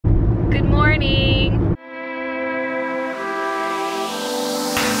Good morning.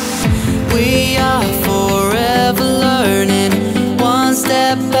 We are forever learning, one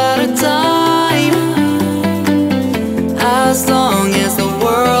step at a time. As long as the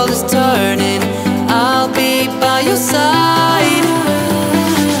world is turning, I'll be by your side.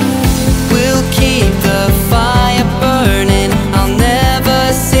 We'll keep the fire burning, I'll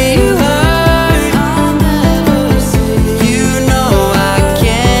never see you hurt. You know I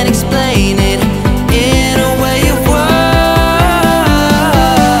can't explain it in a way of words.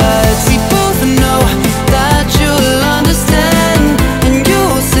 We both know that you'll understand, and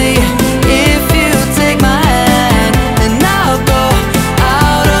you'll see if you take my hand, and I'll go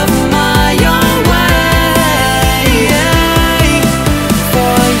out of my own way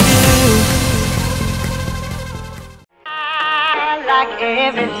for you. I like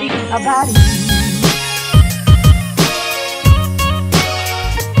everything about you.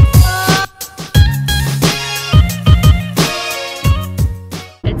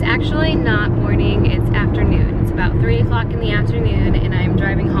 It's actually not morning, it's afternoon. It's about 3 o'clock in the afternoon and I'm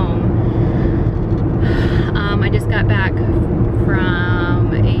driving home. I just got back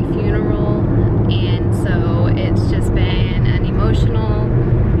from a funeral and so it's just been an emotional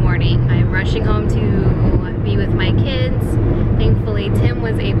morning. I'm rushing home to be with my kids. Thankfully Tim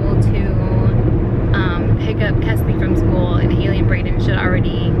was able to pick up Kesley from school and Haley and Brayden should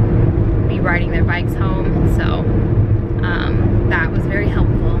already be riding their bikes home. So that was very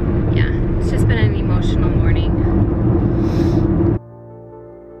helpful. Yeah, it's just been an emotional morning.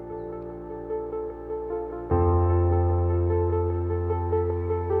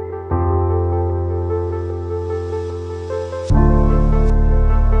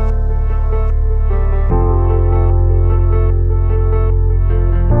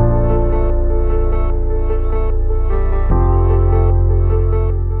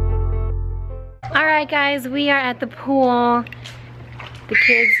 Alright guys, we are at the pool. The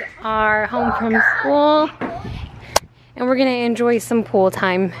kids are home from school and we're gonna enjoy some pool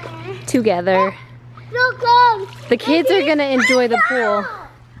time together. The kids are gonna enjoy the pool.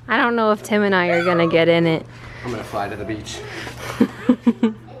 I don't know if Tim and I are gonna get in it. I'm gonna fly to the beach.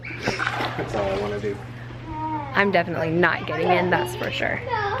 That's all I wanna do. I'm definitely not getting in, that's for sure.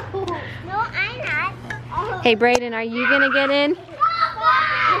 No, I'm not. Hey Brayden, are you gonna get in?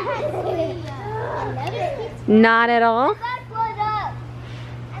 Not at all?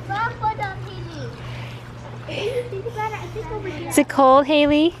 Is it cold,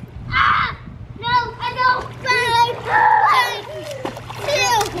 Haley? No, I don't.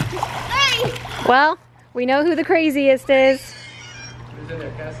 Well, we know who the craziest is. Who's in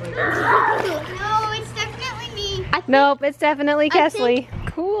there, Kesley? No, it's definitely me. Nope, it's definitely Kesley.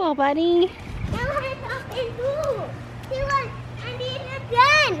 Cool, buddy. No, it's something cool. See what? I need it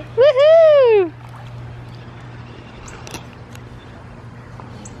done. Woohoo!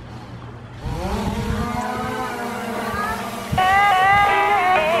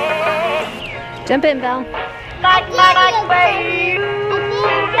 Jump in, Belle. Like way you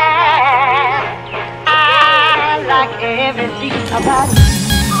have. I like everything about you.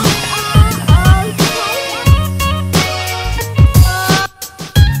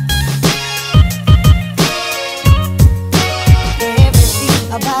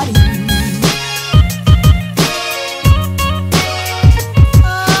 Everything about you.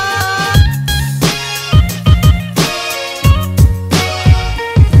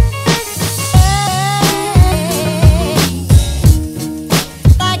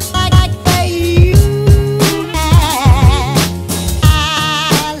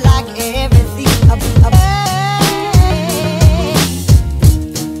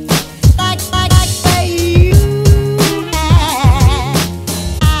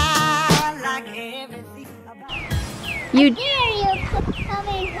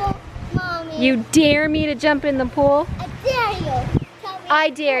 You dare me to jump in the pool? I dare you. I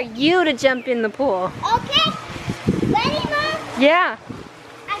dare you to jump in the pool. Okay. Ready, Mom? Yeah.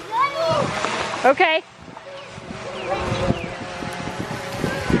 I'm ready. Okay.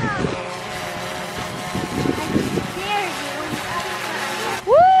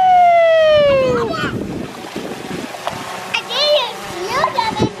 Woo! I dare you. You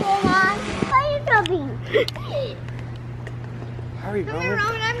jump in pool, Mom. Why are you jumping? Hurry, Come here, Roman.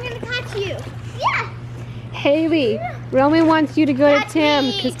 Roman. I'm gonna catch you. Yeah. Haley, Roman wants you to go to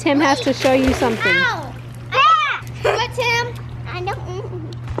Tim because Tim has to show you something. Ow. Ah. What, Tim? I don't.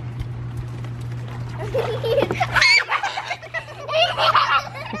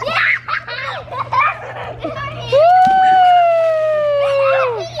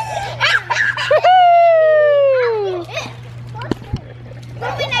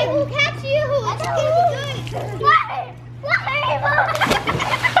 Roman, I will catch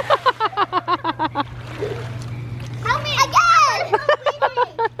Help me again!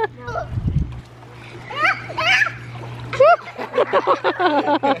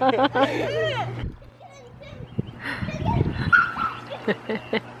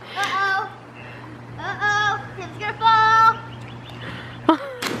 Uh-oh. Uh-oh. Tim's gonna fall.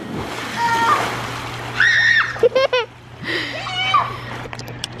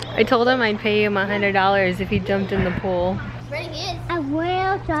 I told him I'd pay him $100 if he jumped in the pool. I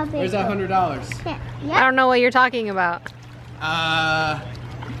will drop it. Where's that $100? I don't know what you're talking about.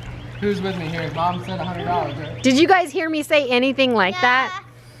 Who's with me here? Mom said $100, right? Did you guys hear me say anything like that?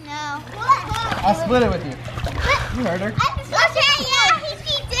 No. I'll split it with you. You heard her. Okay, yeah,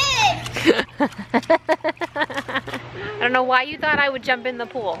 he did. I don't know why you thought I would jump in the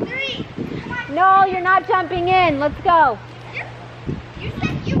pool. No, you're not jumping in. Let's go. You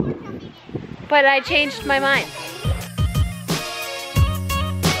said you were jumping in. But I changed my mind.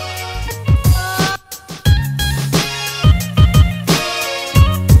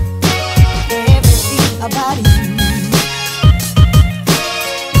 Everything about you.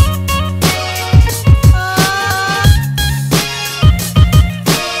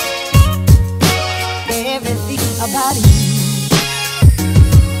 Everything about you.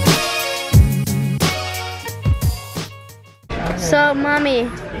 So, Mommy,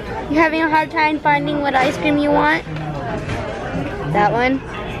 you having a hard time finding what ice cream you want? That one?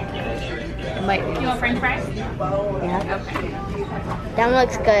 It might be. You want French fries? Yeah. That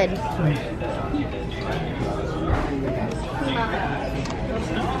looks good.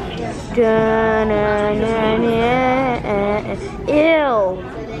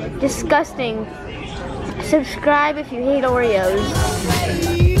 Ew. Disgusting. Subscribe if you hate Oreos.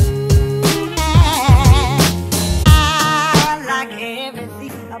 I like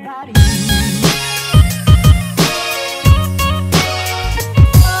everything about you.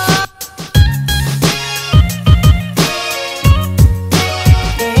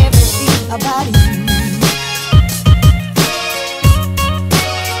 Everything about you.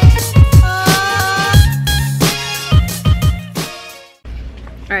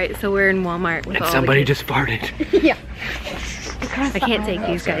 Alright, so we're in Walmart with all Somebody the just farted. Yeah. I can't take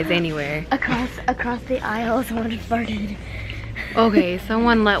these guys anywhere. Across the aisle, someone farted. Okay,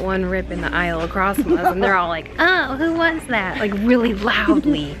 someone let one rip in the aisle across from us and they're all like, oh, who wants that? Like really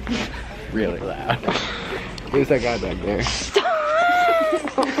loudly. Really loud. Who's that guy back there?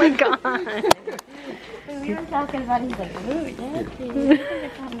 Oh my god. We were talking about, he's like, ooh,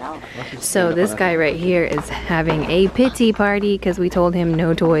 yeah. So this guy right here is having a pity party because we told him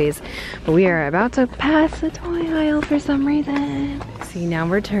no toys. But we are about to pass the toy aisle for some reason. See, now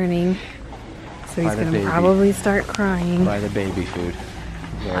we're turning. So he's By the gonna baby. probably start crying. Buy the baby food.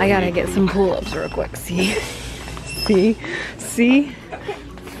 I gotta get some pull-ups real quick. See? See? See?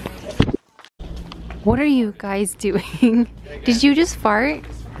 What are you guys doing? Did you just fart?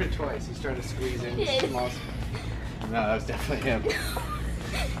 Twice. He started squeezing. No, that was definitely him.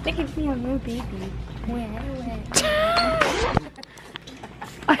 Look at me, I'm a baby.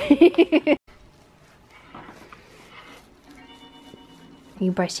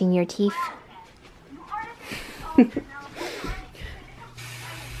 You brushing your teeth?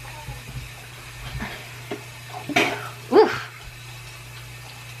 Oof.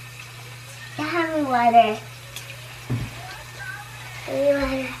 Have me water. Have me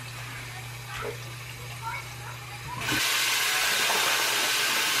water.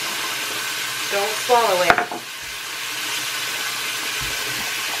 Don't swallow it.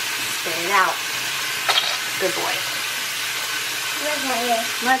 Spit it out. Good boy.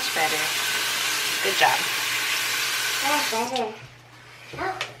 Much better. Good job.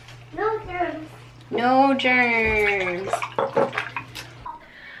 No germs. No germs.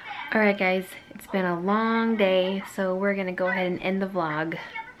 Alright guys, it's been a long day, so we're gonna go ahead and end the vlog.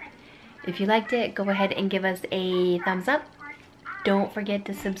 If you liked it, go ahead and give us a thumbs up. Don't forget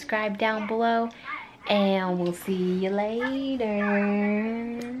to subscribe down below, and we'll see you later.